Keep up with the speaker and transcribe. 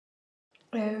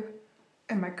Oh,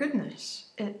 oh my goodness.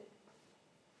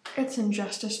 It's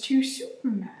Injustice 2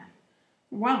 Superman.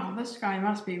 Wow, this guy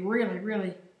must be really,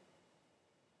 really...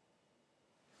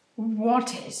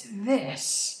 What is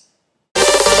this?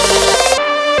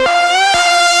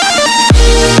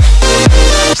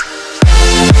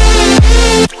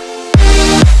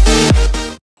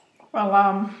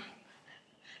 Well,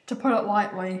 to put it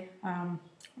lightly, I'm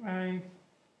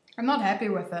not happy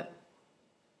with it.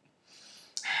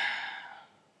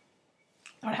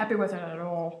 Not happy with it at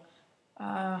all.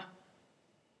 Yeah,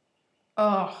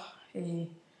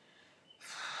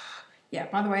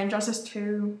 by the way, Injustice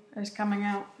 2 is coming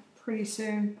out pretty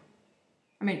soon.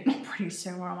 I mean, not pretty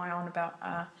soon, what am I on about?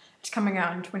 It's coming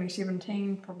out in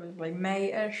 2017, probably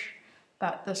May-ish.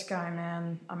 But this guy,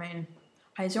 man, I mean,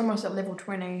 he's almost at level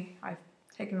 20. I've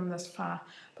taken him this far.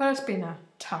 But it's been a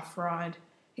tough ride.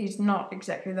 He's not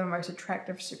exactly the most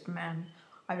attractive Superman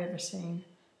I've ever seen.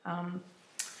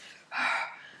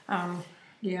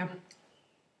 Yeah.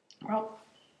 Well,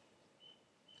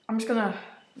 I'm just gonna,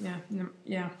 yeah.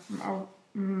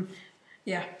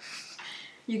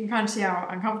 You can kind of see how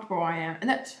uncomfortable I am. And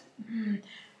that's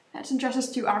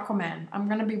Injustice 2 Aquaman. I'm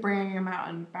gonna be bringing him out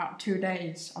in about 2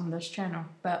 days on this channel.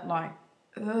 But like,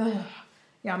 yeah,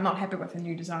 I'm not happy with the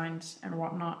new designs and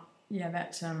whatnot. Yeah,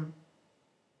 that's,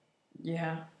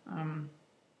 yeah,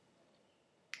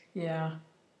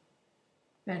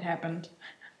 that happened.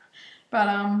 But,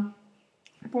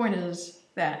 the point is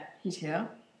that he's here,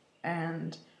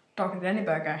 and Dr. Danny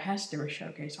Burger has to do a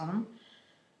showcase on him.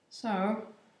 So,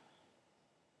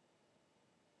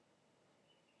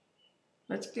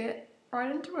 let's get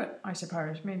right into it, I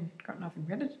suppose. I mean, got nothing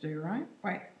better to do, right?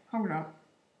 Wait, hold up.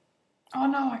 Oh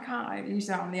no, I can't. I use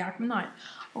that on the Arkham Knight.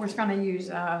 I was going to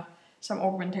use some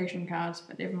augmentation cards,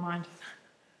 but never mind.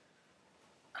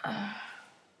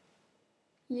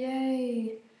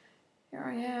 Yay! Here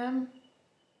I am.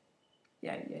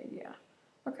 Yeah.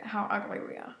 Look at how ugly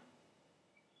we are.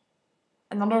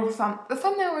 And the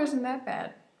thumbnail isn't that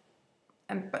bad.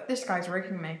 But this guy's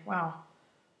wrecking me. Wow.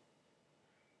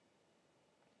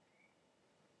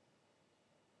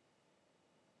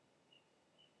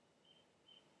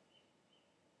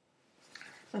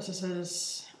 This is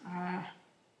his,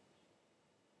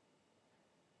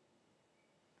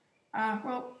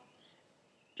 well,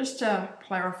 just to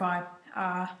clarify,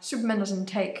 Superman doesn't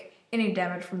take any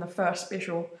damage from the first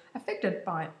special affected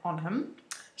on him,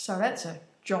 so that's a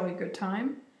jolly good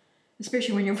time,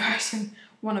 especially when you're versing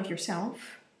one of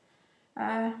yourself.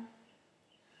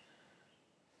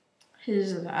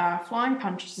 His flying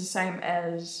punch is the same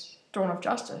as Dawn of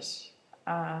Justice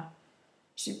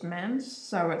Superman's,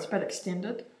 so it's a bit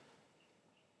extended.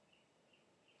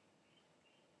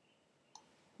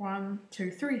 1,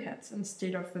 2, 3 hits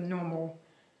instead of the normal.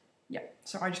 Yeah,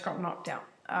 so I just got knocked out.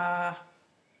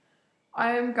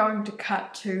 I am going to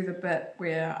cut to the bit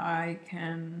where I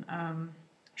can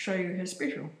show you his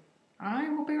special. I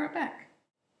will be right back.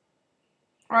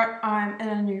 Right, I'm in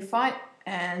a new fight,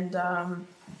 and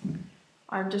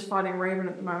I'm just fighting Raven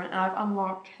at the moment, and I've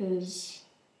unlocked his...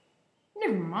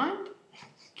 Never mind.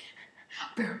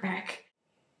 I'll be right back.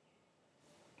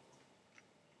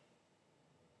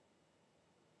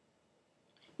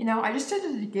 You know, I just did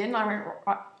it again.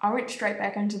 I went straight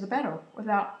back into the battle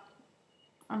without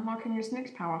unlocking his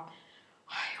next power.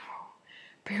 I will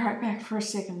be right back for a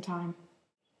second time.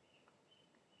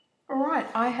 Alright,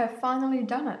 I have finally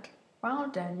done it. Wow,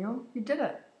 Daniel, you did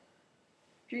it.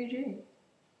 GG.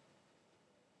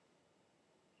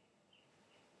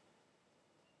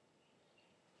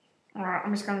 Alright,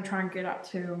 I'm just going to try and get up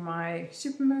to my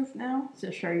super move now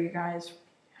to show you guys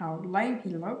how lame he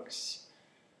looks.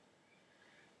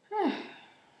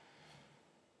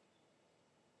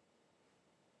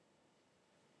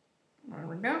 There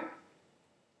we go.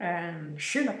 And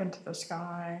shoot up into the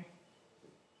sky.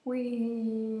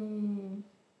 Whee!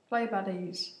 Play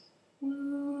buddies.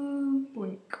 Woo!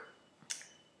 Boink.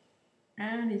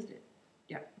 And he's dead.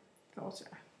 Yep, thought so.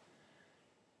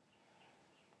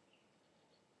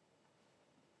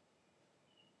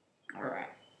 Alright.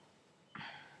 I'm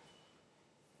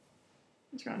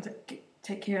just going to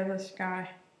take care of this guy.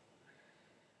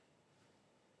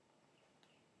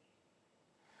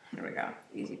 There we go.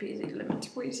 Easy peasy, lemon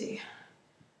squeezy.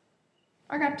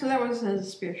 Okay, so that was his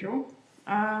special.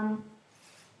 I'm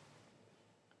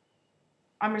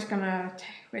just gonna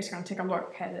take a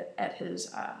look at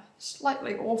his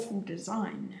slightly awful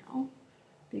design now,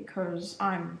 because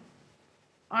I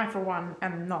for one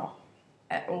am not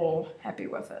at all happy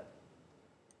with it.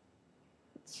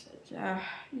 Yeah.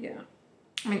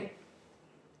 I mean,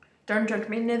 don't judge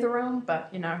me, NetherRealm, but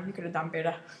you know, you could have done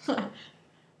better.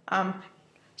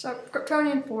 So,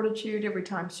 Kryptonian Fortitude, every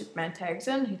time Superman tags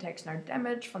in, he takes no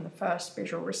damage from the first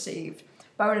special received.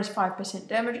 Bonus 5%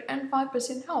 damage and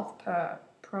 5% health per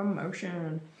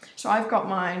promotion. So I've got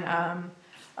mine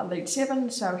Elite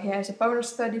 7, so he has a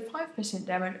bonus 35%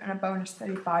 damage and a bonus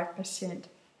 35%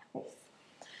 health.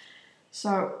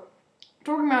 So,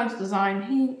 talking about his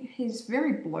design, he's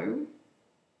very blue.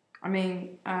 I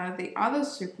mean, the other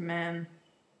Superman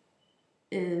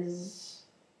is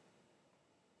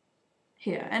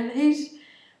here, and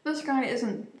this guy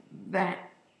isn't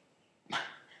that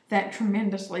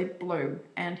tremendously blue,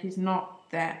 and he's not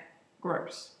that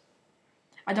gross.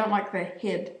 I don't like the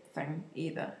head thing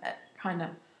either. It kind of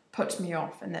puts me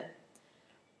off, and that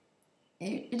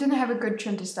you didn't have a good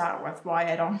chin to start with. Why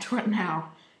add on to it now?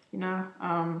 You know,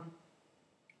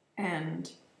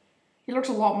 and he looks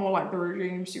a lot more like the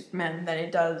Regime Superman than he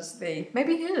does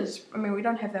maybe he is. I mean, we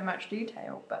don't have that much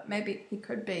detail, but maybe he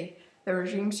could be the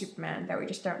Regime Superman that we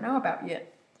just don't know about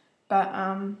yet. But,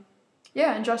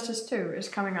 yeah, Injustice 2 is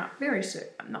coming up very soon.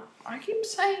 I keep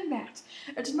saying that.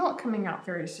 It's not coming out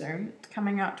very soon. It's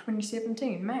coming out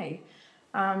 2017, May.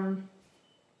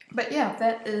 But yeah,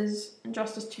 that is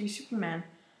Injustice 2 Superman.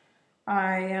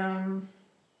 I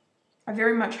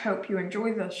very much hope you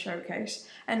enjoy this showcase,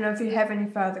 and if you have any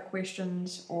further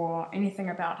questions or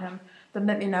anything about him, then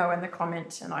let me know in the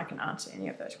comments and I can answer any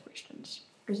of those questions.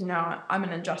 Because, you know, I'm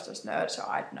an Injustice nerd, so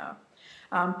I'd know.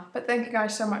 But thank you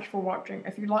guys so much for watching.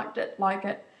 If you liked it, like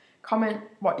it, comment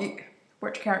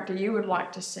which character you would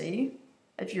like to see,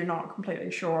 if you're not completely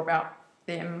sure about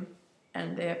them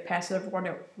and their passive,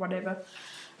 whatever.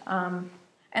 And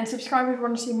subscribe if you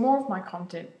want to see more of my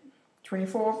content.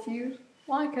 24 if you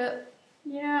like it.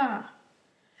 Yeah.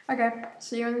 Okay,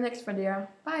 see you in the next video.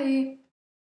 Bye!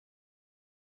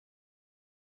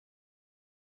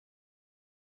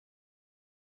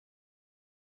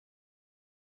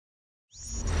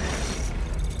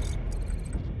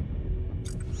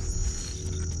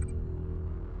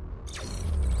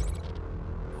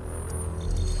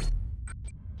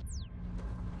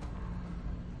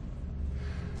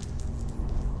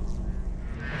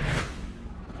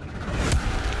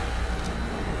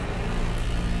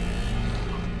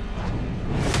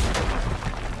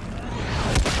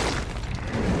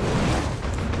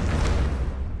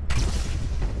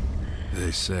 They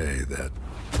say that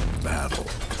battle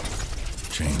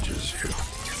changes you.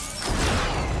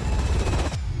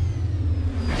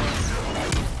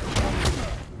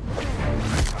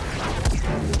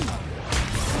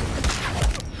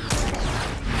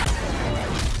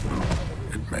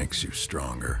 It makes you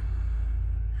stronger.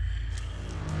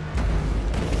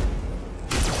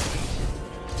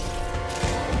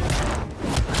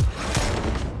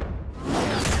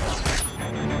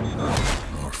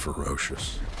 More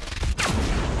ferocious.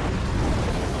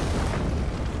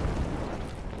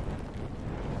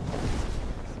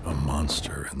 A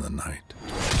monster in the night.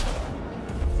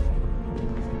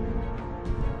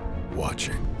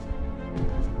 Watching.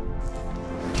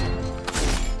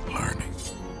 Learning.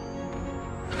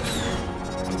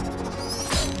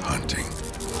 Hunting.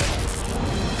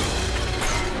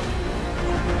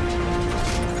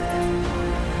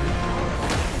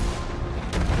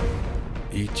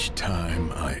 Each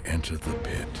time I enter the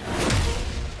pit,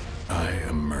 I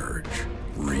emerge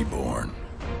reborn.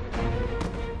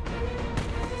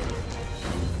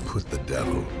 Put the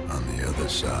devil on the other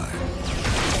side,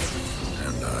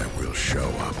 and I will show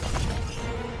up.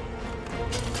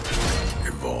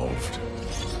 Evolved.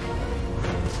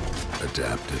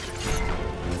 Adapted.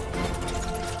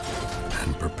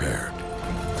 And prepared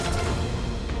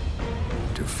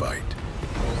to fight.